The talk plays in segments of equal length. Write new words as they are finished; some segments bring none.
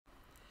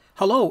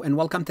Hello and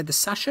welcome to the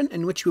session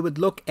in which we would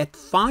look at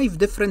 5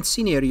 different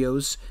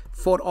scenarios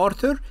for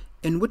Arthur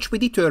in which we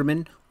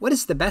determine what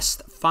is the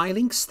best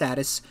filing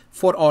status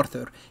for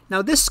Arthur.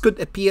 Now this could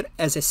appear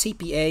as a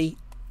CPA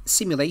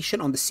simulation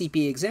on the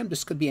CPA exam.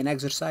 This could be an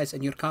exercise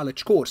in your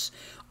college course.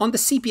 On the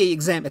CPA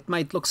exam it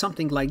might look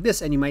something like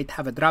this, and you might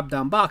have a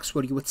drop-down box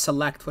where you would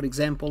select, for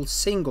example,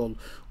 single,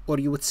 or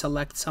you would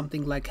select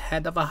something like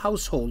head of a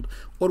household,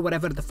 or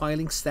whatever the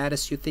filing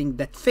status you think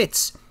that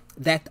fits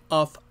that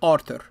of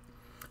Arthur.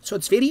 So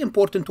it's very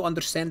important to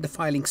understand the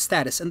filing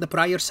status. In the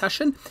prior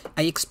session,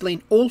 I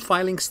explained all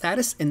filing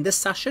status. In this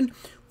session,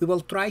 we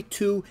will try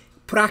to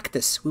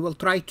practice. We will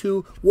try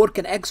to work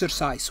an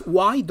exercise.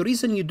 Why? The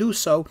reason you do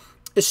so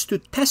is to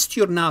test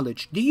your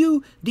knowledge. Do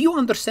you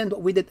understand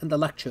what we did in the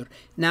lecture?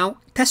 Now,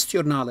 test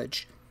your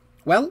knowledge.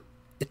 Well,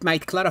 it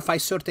might clarify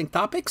certain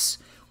topics,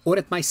 or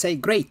it might say,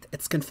 great,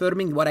 it's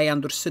confirming what I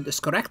understood is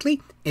correctly,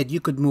 and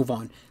you could move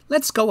on.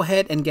 Let's go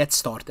ahead and get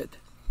started.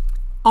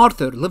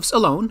 Arthur lives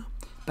alone,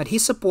 but he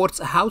supports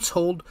a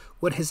household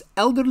where his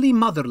elderly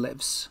mother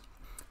lives.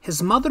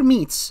 His mother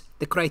meets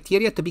the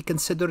criteria to be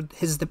considered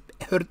his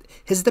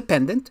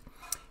dependent,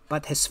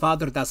 but his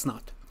father does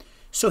not.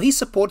 So he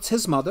supports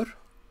his mother.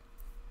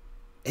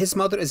 His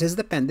mother is his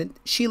dependent.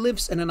 She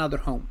lives in another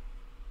home.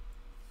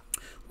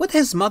 Would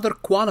his mother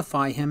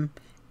qualify him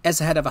as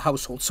a head of a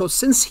household? So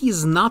since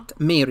he's not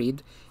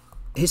married,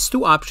 his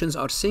two options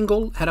are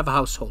single, head of a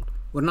household.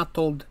 We're not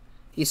told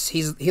he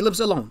lives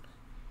alone.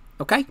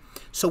 Okay?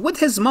 So would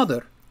his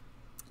mother,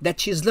 that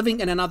she's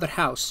living in another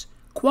house,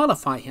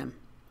 qualify him,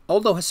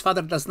 although his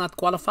father does not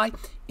qualify?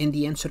 And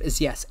the answer is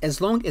yes. As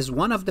long as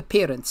one of the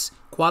parents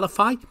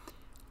qualify,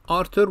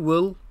 Arthur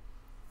will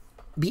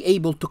be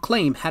able to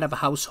claim head of a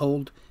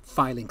household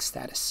filing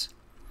status.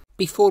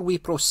 Before we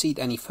proceed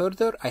any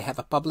further, I have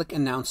a public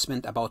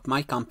announcement about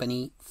my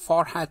company,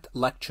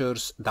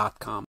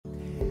 farhatlectures.com.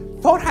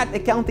 Farhat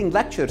Accounting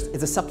Lectures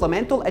is a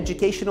supplemental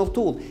educational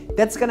tool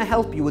that's going to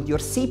help you with your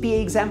CPA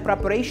exam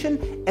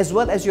preparation as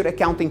well as your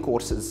accounting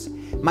courses.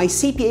 My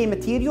CPA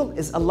material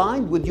is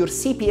aligned with your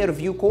CPA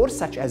review course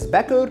such as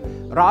Becker,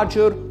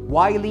 Roger,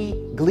 Wiley,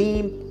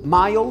 Gleam,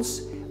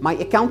 Miles. My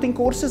accounting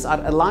courses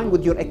are aligned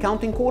with your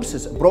accounting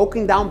courses,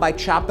 broken down by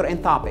chapter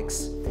and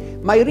topics.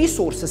 My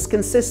resources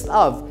consist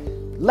of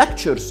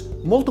lectures,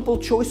 multiple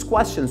choice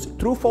questions,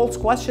 true-false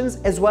questions,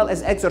 as well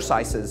as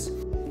exercises.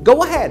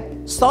 Go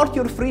ahead, start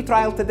your free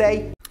trial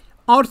today.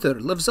 Arthur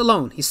lives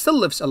alone. He still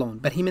lives alone,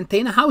 but he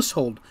maintains a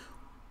household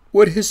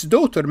where his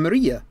daughter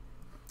Maria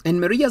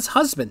and Maria's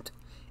husband,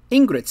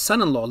 Ingrid's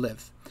son-in-law,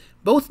 live.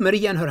 Both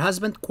Maria and her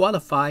husband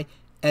qualify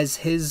as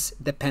his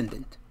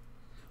dependent.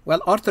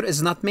 Well, Arthur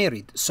is not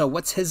married, so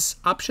what's his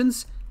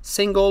options?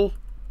 Single,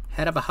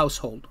 head of a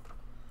household.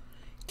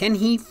 Can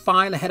he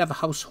file a head of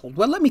a household?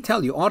 Well, let me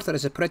tell you, Arthur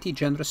is a pretty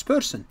generous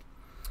person.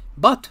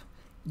 But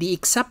the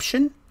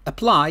exception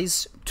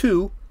applies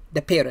to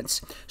the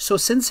parents. So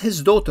since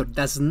his daughter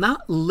does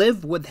not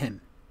live with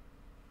him,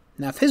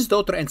 now if his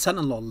daughter and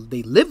son-in-law,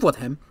 they live with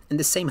him in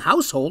the same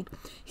household,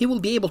 he will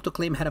be able to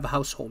claim head of a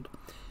household.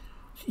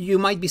 You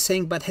might be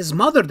saying, but his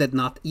mother did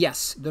not.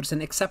 Yes, there's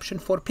an exception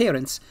for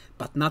parents,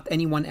 but not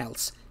anyone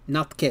else,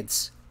 not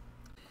kids.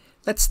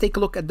 Let's take a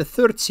look at the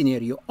third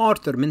scenario.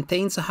 Arthur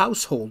maintains a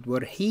household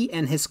where he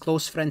and his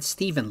close friend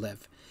Stephen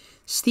live.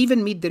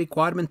 Stephen meet the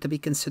requirement to be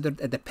considered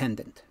a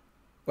dependent.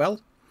 Well,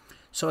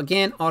 so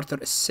again, Arthur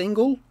is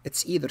single.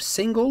 It's either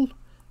single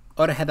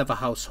or a head of a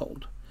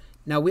household.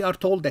 Now we are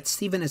told that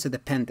Stephen is a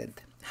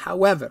dependent.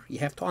 However, you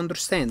have to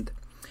understand,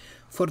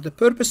 for the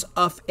purpose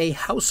of a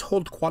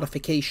household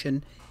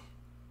qualification,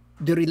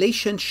 the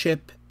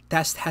relationship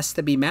test has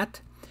to be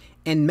met,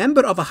 and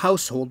member of a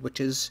household,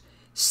 which is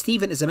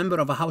Stephen is a member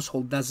of a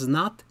household, does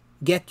not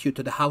get you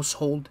to the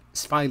household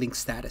filing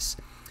status.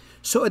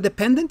 So a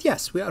dependent,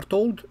 yes, we are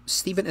told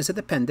Stephen is a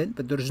dependent,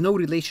 but there is no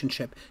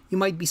relationship. You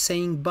might be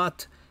saying,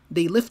 but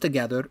they live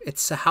together.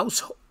 It's a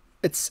household.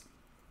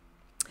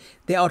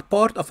 They are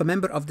part of a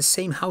member of the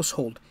same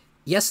household.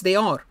 Yes, they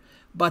are.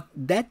 But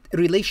that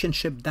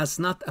relationship does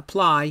not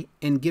apply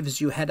and gives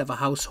you head of a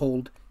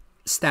household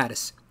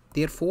status.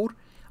 Therefore,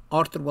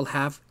 Arthur will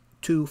have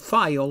to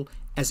file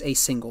as a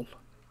single.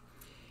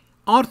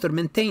 Arthur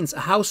maintains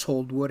a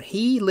household where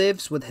he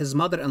lives with his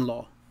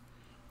mother-in-law.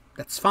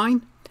 That's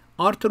fine.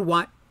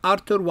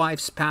 Arthur's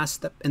wives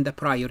passed in the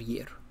prior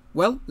year.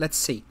 Well, let's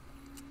see.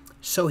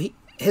 So he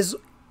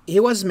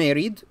was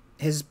married.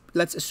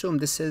 Let's assume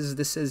this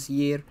is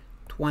year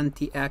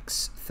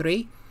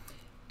 20x3.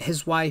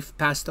 His wife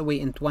passed away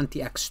in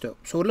 20x2.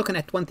 So we're looking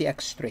at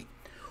 20x3.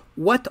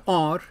 What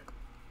are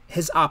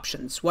his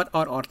options? What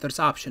are Arthur's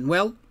options?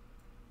 Well,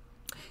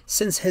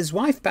 since his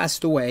wife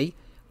passed away,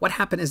 what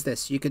happened is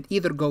this. You could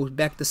either go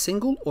back to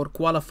single or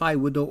qualify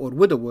widow or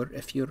widower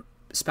if your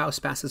spouse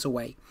passes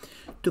away.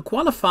 To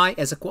qualify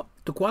as a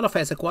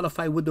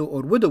qualified widow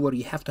or widower,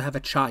 you have to have a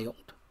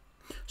child.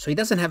 So he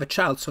doesn't have a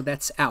child, so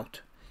that's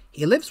out.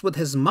 He lives with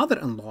his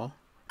mother-in-law,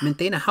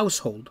 maintain a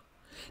household.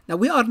 Now,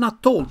 we are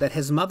not told that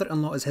his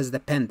mother-in-law is his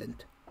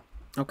dependent.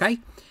 Okay?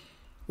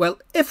 Well,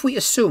 if we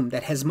assume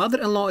that his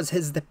mother-in-law is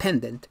his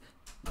dependent,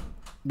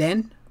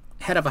 then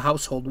head of a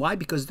household. Why?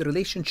 Because the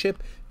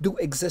relationship do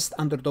exist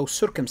under those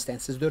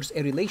circumstances. There's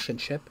a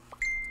relationship.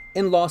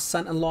 In-law,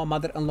 son-in-law,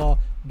 mother-in-law,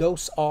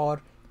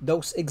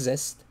 those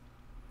exist.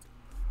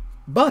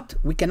 But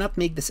we cannot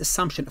make this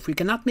assumption. If we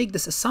cannot make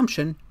this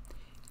assumption,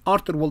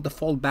 Arthur will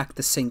default back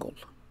to single.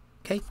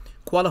 Okay?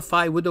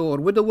 Qualify widow or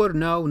widower,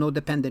 no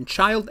dependent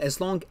child. As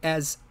long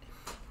as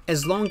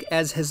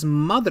his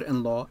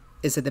mother-in-law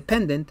is a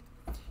dependent,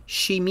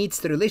 she meets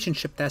the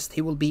relationship test,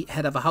 he will be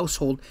head of a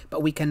household,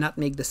 but we cannot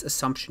make this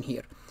assumption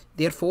here.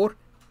 Therefore,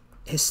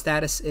 his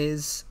status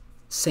is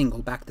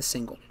single, back to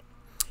single.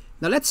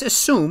 Now let's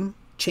assume,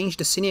 change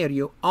the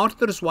scenario,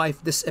 Arthur's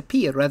wife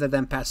disappeared rather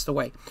than passed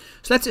away.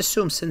 So let's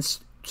assume since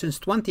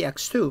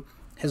 20x2,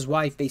 his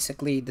wife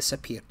basically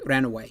disappeared,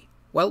 ran away.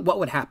 Well, what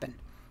would happen?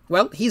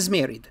 Well, he's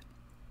married.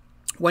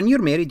 When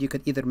you're married, you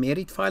could either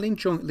married filing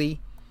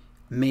jointly,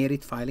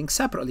 married filing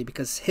separately,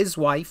 because his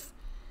wife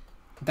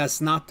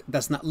does not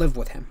live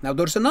with him. Now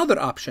there's another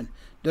option.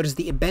 There's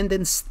the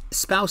abandoned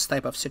spouse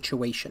type of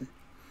situation.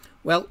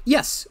 Well,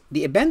 yes,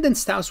 the abandoned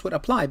spouse would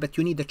apply, but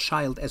you need a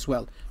child as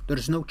well.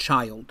 There's no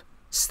child.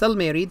 Still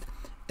married,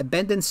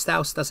 abandoned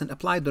spouse doesn't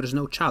apply, there's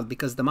no child,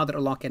 because the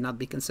mother-in-law cannot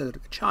be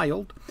considered a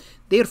child.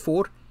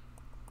 Therefore,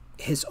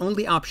 his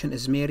only option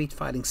is married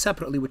filing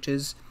separately, which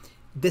is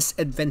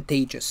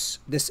disadvantageous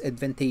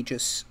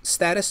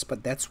status,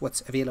 but that's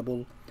what's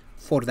available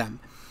for them.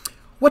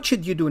 What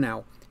should you do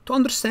now? To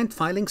understand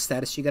filing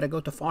status, you got to go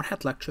to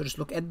Farhat Lectures,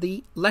 look at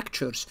the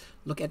lectures,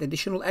 look at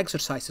additional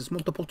exercises,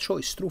 multiple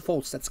choice, true,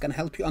 false. That's going to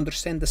help you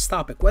understand this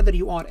topic. Whether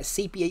you are a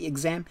CPA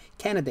exam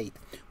candidate,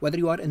 whether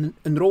you are an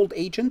enrolled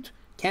agent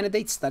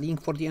candidate studying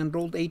for the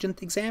enrolled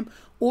agent exam,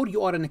 or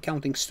you are an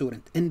accounting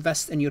student,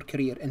 invest in your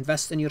career,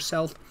 invest in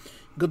yourself.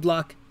 Good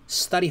luck,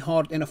 study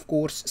hard, and of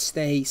course,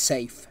 stay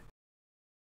safe.